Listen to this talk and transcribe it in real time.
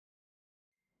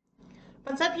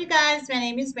What's up, you guys? My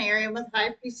name is Mary. I'm with High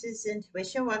Priestess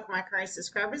Intuition. Welcome, my current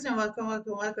subscribers, and welcome,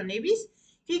 newbies.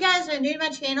 If you guys are new to my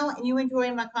channel and you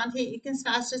enjoy my content, you can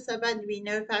smash the sub button to be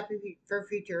notified for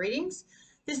future readings.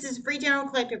 This is a free general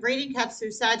collective reading, cuts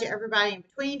through side to everybody in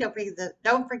between.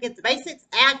 Don't forget the basics.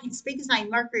 I can speak as my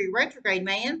Mercury retrograde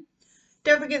man.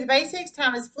 Don't forget the basics.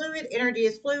 Time is fluid. Energy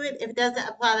is fluid. If it doesn't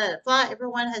apply, let it apply.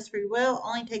 Everyone has free will.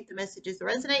 Only take the messages that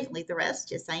resonate and leave the rest.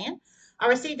 Just saying. I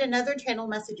received another channel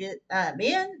message.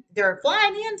 Men, they're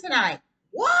flying in tonight.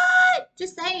 What?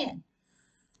 Just saying.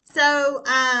 So,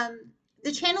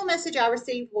 the channel message I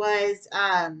received was,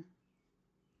 um,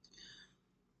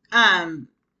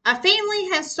 a family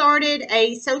has started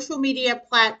a social media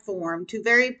platform to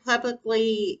very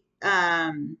publicly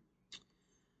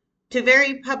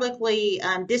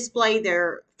display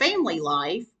their family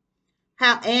life.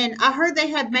 And I heard they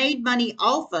have made money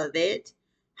off of it.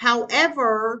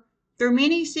 However, through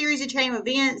many series of chain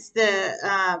events,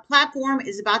 the platform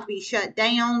is about to be shut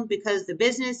down because the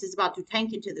business is about to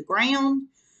tank into the ground.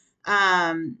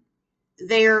 Um,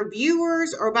 their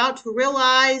viewers are about to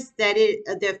realize that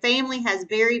the family has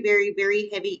very, very,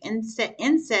 very heavy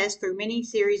incest through many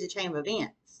series of chain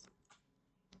events.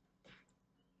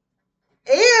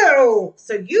 Ew!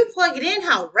 So you plug it in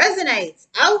how it resonates.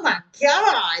 Oh my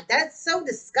God, that's so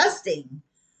disgusting.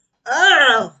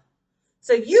 Ugh.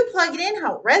 So you plug it in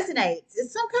how it resonates.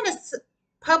 It's some kind of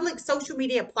public social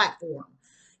media platform.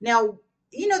 Now,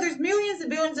 there's millions and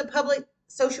billions of public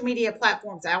social media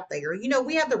platforms out there.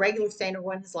 We have the regular standard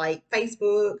ones like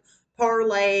Facebook,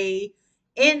 Parlay,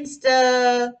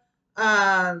 Insta,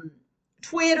 um,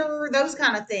 Twitter, those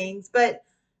kind of things. But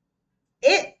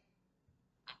it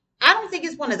I don't think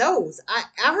it's one of those. I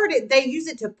heard it. They use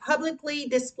it to publicly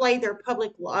display their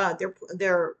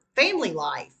family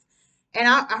life, and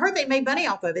I heard they made money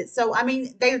off of it. So I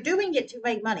mean, they're doing it to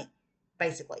make money,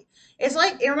 basically. It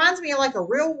reminds me of like a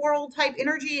real world type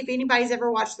energy. If anybody's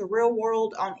ever watched the Real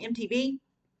World on MTV,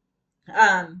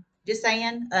 just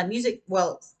saying, music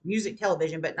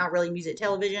television, but not really music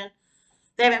television.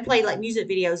 They haven't played like music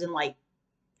videos in like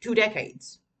 2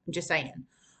 decades. I'm just saying.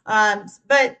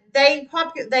 But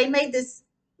they made this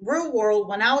Real World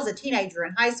when I was a teenager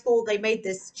in high school. They made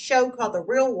this show called The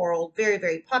Real World very,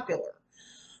 very popular.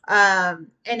 And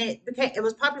it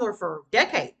was popular for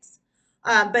decades.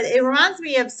 But it reminds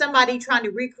me of somebody trying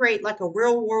to recreate like a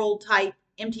real world type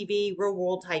MTV real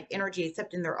world type energy,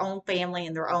 except in their own family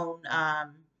and their own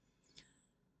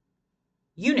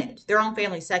unit, their own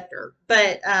family sector.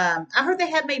 But I heard they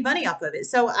have made money off of it.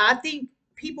 So I think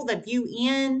people that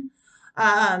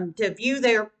to view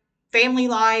their family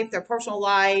life, their personal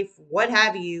life, what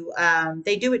have you,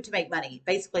 they do it to make money.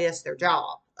 Basically, that's their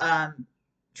job.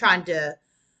 Trying to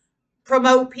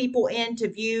promote people in to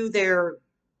view their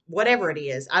whatever it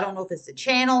is. I don't know if it's a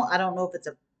channel. I don't know if it's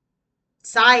a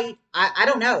site. I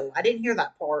don't know. I didn't hear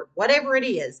that part. Whatever it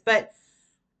is, but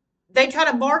they try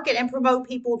to market and promote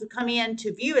people to come in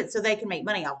to view it so they can make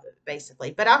money off of it,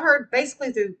 basically. But I heard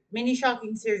basically through many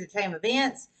shocking series of chain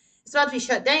events, it's about to be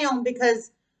shut down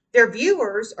because their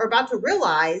viewers are about to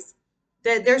realize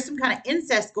that there's some kind of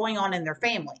incest going on in their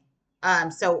family.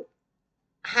 So,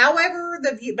 however,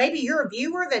 maybe you're a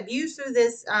viewer that views through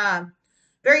this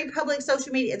very public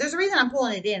social media. There's a reason I'm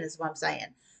pulling it in, is what I'm saying.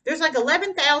 There's like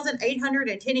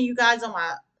 11,810 of you guys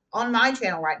on my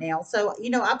channel right now. So,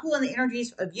 I pull in the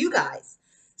energies of you guys.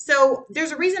 So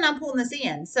there's a reason I'm pulling this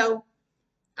in. So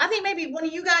I think maybe one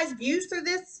of you guys views through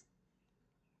this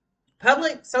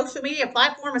public social media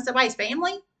platform of somebody's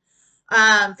family,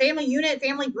 family unit,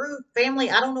 family group, family.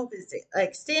 I don't know if it's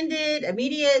extended,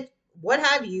 immediate, what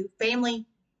have you, family,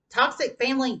 toxic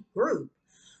family group.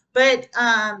 But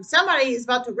somebody is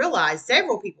about to realize,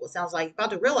 several people, it sounds like, about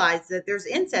to realize that there's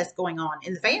incest going on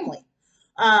in the family.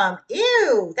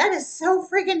 Ew, that is so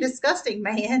freaking disgusting,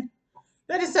 man.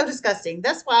 That is so disgusting.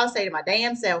 That's why I say to my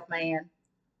damn self, man,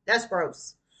 that's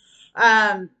gross.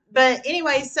 But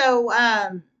anyway, so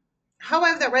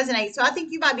however that resonates. So I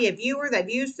think you might be a viewer that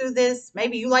views through this.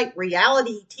 Maybe you like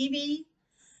reality TV.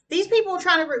 These people are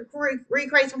trying to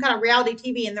recreate some kind of reality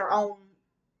TV in their own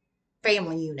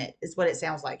family unit, is what it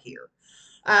sounds like here.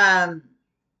 Um,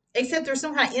 Except there's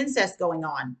some kind of incest going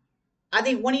on. I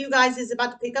think one of you guys is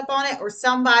about to pick up on it, or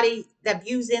somebody that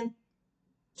views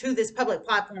into this public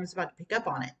platform is about to pick up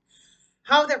on it.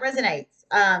 How that resonates.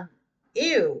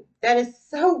 Ew, that is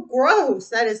so gross.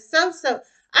 That is so.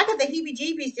 I got the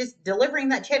heebie-jeebies just delivering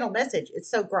that channel message. It's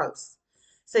so gross.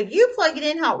 So you plug it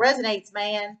in how it resonates,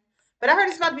 man. But I heard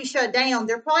it's about to be shut down.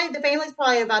 The family's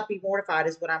probably about to be mortified,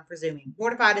 is what I'm presuming.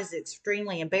 Mortified is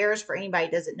extremely embarrassed for anybody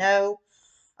who doesn't know.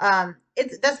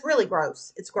 That's really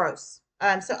gross. It's gross.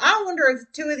 So I wonder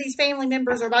if two of these family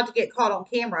members are about to get caught on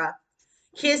camera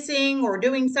kissing or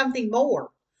doing something more.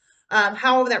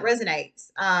 However that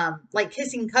resonates, like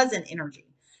kissing cousin energy.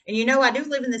 And I do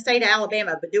live in the state of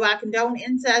Alabama, but do I condone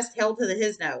incest? Hell to the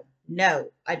his no.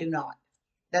 No, I do not.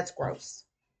 That's gross.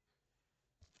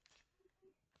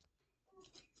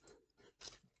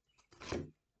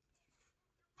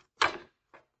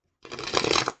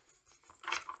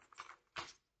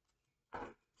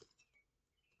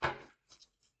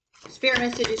 Spirit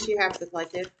messages you have for the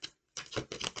collective.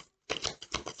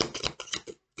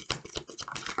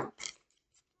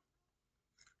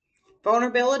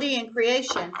 Vulnerability and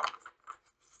creation.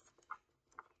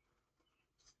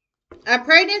 A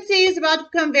pregnancy is about to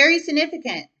become very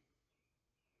significant.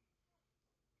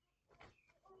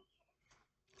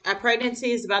 A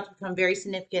pregnancy is about to become very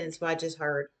significant, is what I just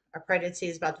heard. A pregnancy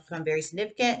is about to become very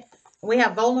significant. We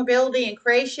have vulnerability and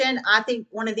creation. I think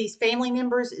one of these family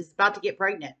members is about to get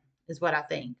pregnant, is what I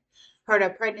think. Heard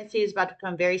a pregnancy is about to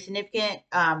become very significant.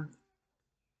 I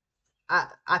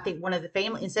think one of the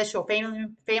ancestral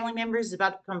family members is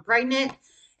about to become pregnant.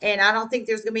 And I don't think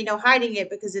there's going to be no hiding it,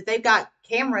 because if they've got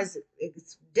cameras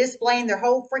displaying their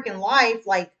whole freaking life,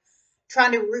 like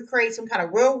trying to recreate some kind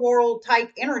of real world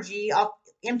type energy off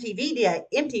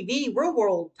MTV real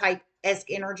world type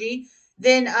esque energy,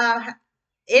 then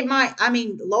it might, I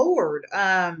mean, Lord,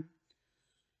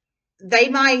 they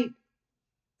might,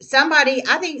 somebody,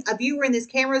 I think a viewer in this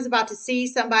camera is about to see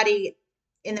somebody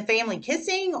in the family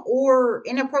kissing or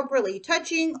inappropriately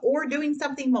touching or doing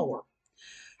something more.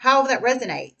 However that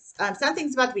resonates.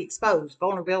 Something's about to be exposed.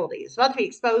 Vulnerability. It's about to be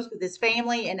exposed with this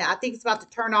family, and I think it's about to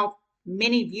turn off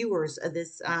many viewers of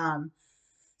this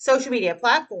social media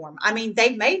platform. I mean,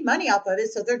 they've made money off of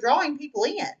it, so they're drawing people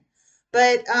in.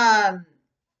 But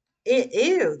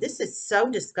ew, this is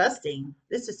so disgusting.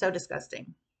 This is so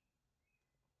disgusting.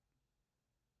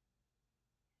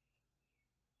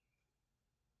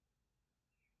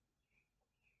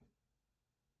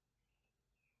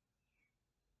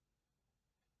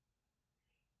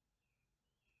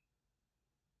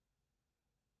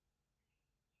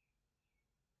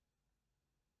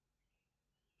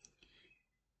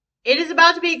 It is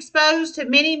about to be exposed to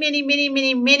many, many, many,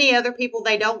 many, many other people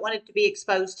they don't want it to be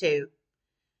exposed to.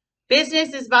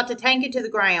 Business is about to tank it to the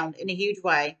ground in a huge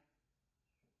way.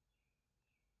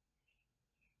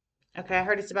 Okay, I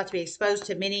heard it's about to be exposed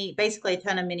to many, basically a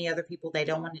ton of many other people they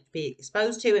don't want it to be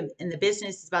exposed to, and the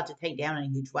business is about to tank down in a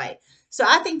huge way. So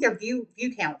I think their view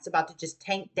count's about to just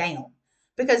tank down,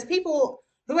 because people,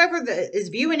 whoever is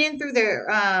viewing in through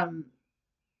the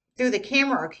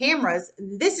camera or cameras,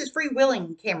 this is free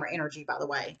willing camera energy, by the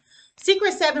way.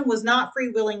 Secret 7 was not free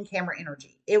willing camera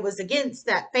energy. It was against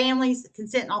that family's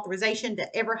consent and authorization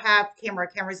to ever have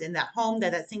cameras in that home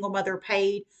that single mother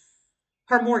paid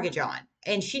her mortgage on.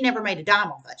 And she never made a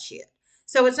dime off that shit.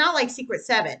 So it's not like Secret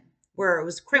 7, where it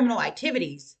was criminal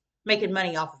activities making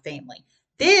money off of family.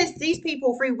 These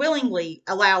people free willingly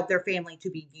allowed their family to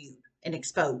be viewed and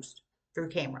exposed through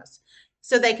cameras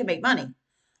so they can make money.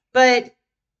 But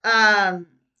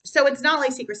so it's not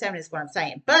like Secret 7 is what I'm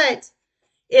saying, but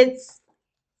it's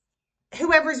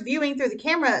whoever's viewing through the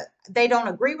camera, they don't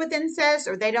agree with incest,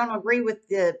 or they don't agree with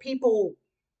the people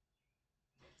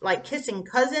like kissing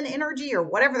cousin energy or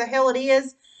whatever the hell it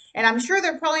is. And I'm sure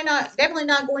they're definitely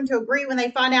not going to agree when they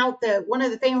find out that one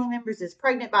of the family members is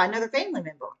pregnant by another family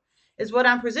member, is what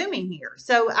I'm presuming here.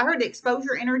 So I heard the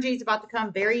exposure energy is about to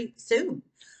come very soon.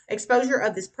 Exposure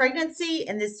of this pregnancy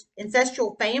and this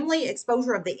ancestral family,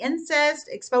 exposure of the incest,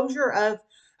 exposure of,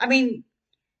 I mean,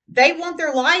 they want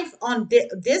their life on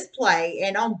display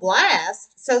and on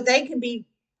blast so they can be,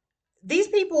 these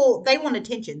people, they want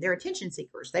attention. They're attention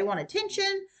seekers. They want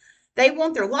attention. They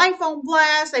want their life on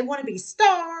blast. They want to be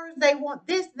stars. They want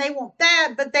this, they want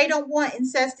that, but they don't want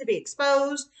incest to be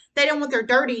exposed. They don't want their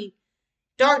dirty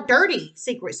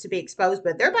secrets to be exposed,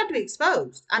 but they're about to be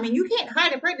exposed. I mean, you can't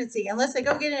hide a pregnancy unless they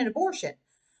go get an abortion.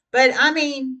 But I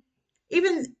mean,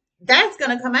 even that's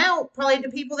going to come out probably to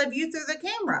people that view through the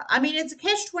camera. I mean, it's a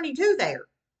catch-22 there.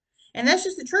 And that's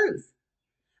just the truth.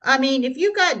 I mean, if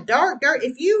you've got dirt,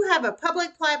 if you have a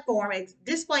public platform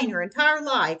displaying your entire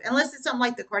life, unless it's something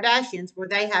like the Kardashians where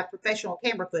they have professional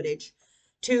camera footage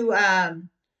to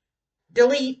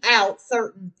delete out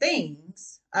certain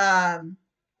things, then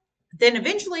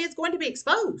eventually it's going to be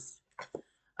exposed.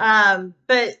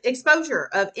 But exposure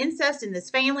of incest in this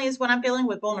family is what I'm feeling,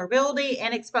 with vulnerability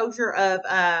and exposure of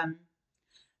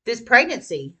this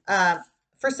pregnancy.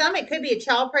 For some, it could be a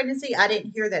child pregnancy. I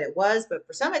didn't hear that it was, but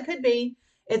for some, it could be.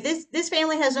 If this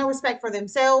family has no respect for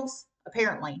themselves,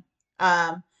 apparently,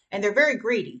 and they're very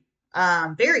greedy.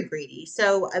 very greedy.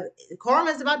 So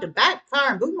karma is about to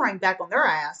backfire and boomerang back on their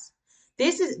ass.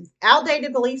 This is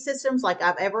outdated belief systems like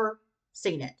I've ever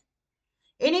seen it.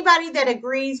 Anybody that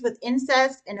agrees with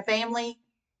incest in a family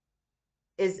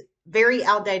is very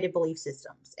outdated belief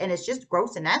systems, and it's just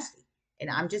gross and nasty. And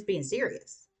I'm just being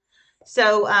serious.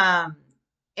 So,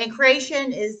 and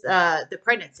creation is the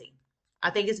pregnancy. I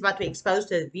think it's about to be exposed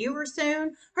to the viewers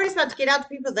soon. Heard it's about to get out to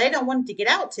people they don't want it to get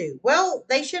out to. Well,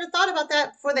 they should have thought about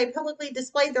that before they publicly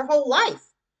displayed their whole life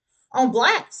on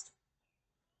blast.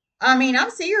 I mean,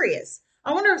 I'm serious.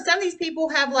 I wonder if some of these people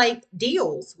have like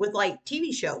deals with like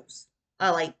TV shows,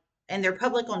 like, and they're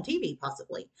public on TV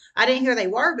possibly. I didn't hear they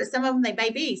were, but some of them they may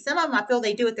be. Some of them I feel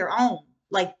they do it their own,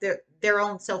 like their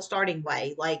own self-starting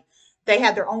way. Like they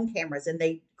have their own cameras and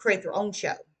they create their own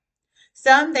show.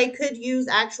 Some they could use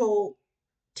actual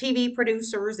TV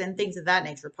producers and things of that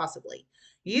nature, possibly.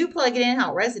 You plug it in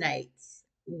how it resonates.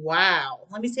 Wow.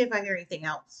 Let me see if I hear anything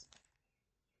else.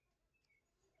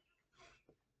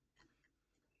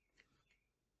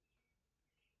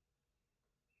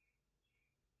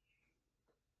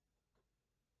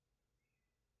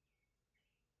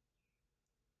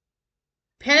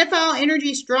 Pedophile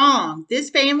energy strong.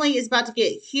 This family is about to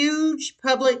get huge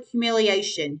public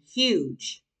humiliation.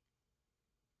 Huge.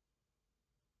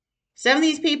 Some of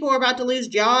these people are about to lose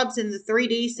jobs in the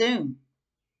 3D soon.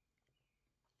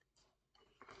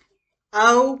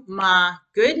 Oh my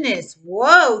goodness.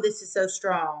 Whoa, this is so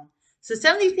strong. So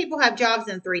some of these people have jobs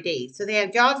in 3D. So they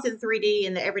have jobs in 3D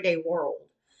in the everyday world.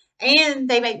 And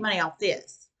they make money off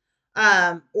this.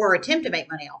 Or attempt to make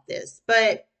money off this.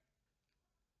 But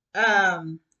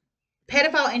um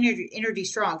pedophile energy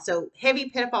strong. So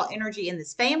heavy pedophile energy in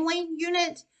this family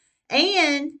unit.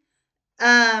 And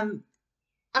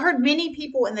I heard many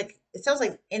people in the, it sounds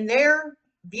like in their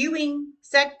viewing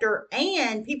sector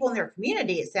and people in their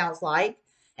community, it sounds like,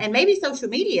 and maybe social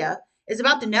media is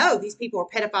about to know these people are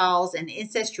pedophiles and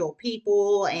incestual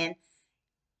people and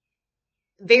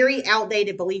very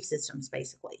outdated belief systems,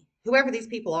 basically. Whoever these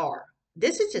people are.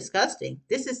 This is disgusting.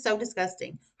 This is so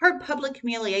disgusting. Heard public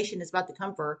humiliation is about to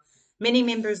come for many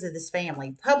members of this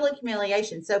family. Public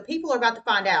humiliation. So people are about to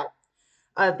find out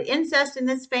of the incest in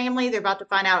this family. They're about to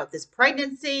find out of this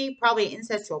pregnancy, probably an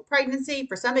incestual pregnancy.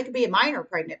 For some, it could be a minor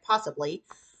pregnant, possibly.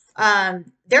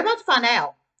 They're about to find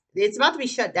out. It's about to be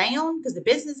shut down because the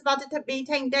business is about to be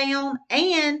taken down.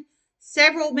 And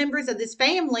several members of this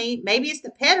family, maybe it's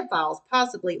the pedophiles,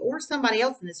 possibly, or somebody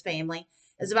else in this family,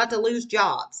 is about to lose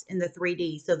jobs in the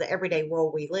 3D, so the everyday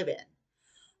world we live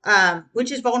in,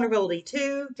 which is vulnerability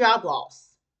to job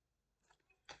loss.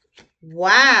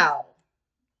 Wow.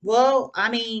 Well, I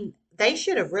mean, they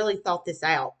should have really thought this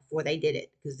out before they did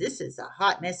it because this is a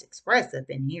hot mess express up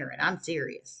in here, and I'm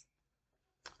serious.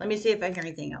 Let me see if I hear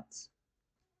anything else.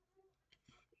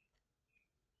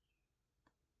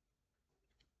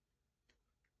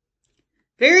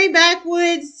 Very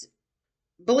backwoods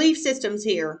belief systems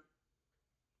here.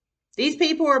 These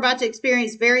people are about to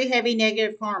experience very heavy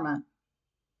negative karma.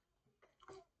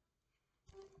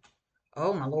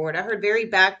 Oh my Lord, I heard very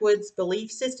backwoods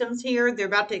belief systems here. They're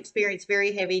about to experience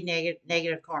very heavy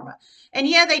negative karma. And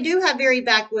yeah, they do have very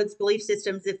backwoods belief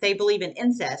systems if they believe in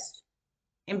incest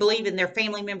and believe in their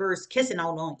family members kissing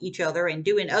on each other and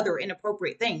doing other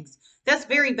inappropriate things. That's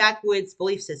very backwoods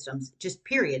belief systems, just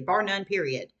period, bar none,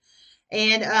 period.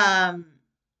 And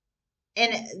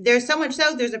there's so much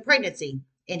so there's a pregnancy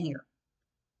in here,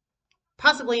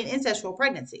 possibly an incestual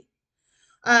pregnancy.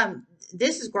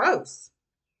 This is gross.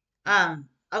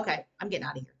 Okay, I'm getting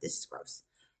out of here. This is gross.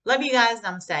 Love you guys.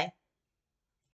 Namaste.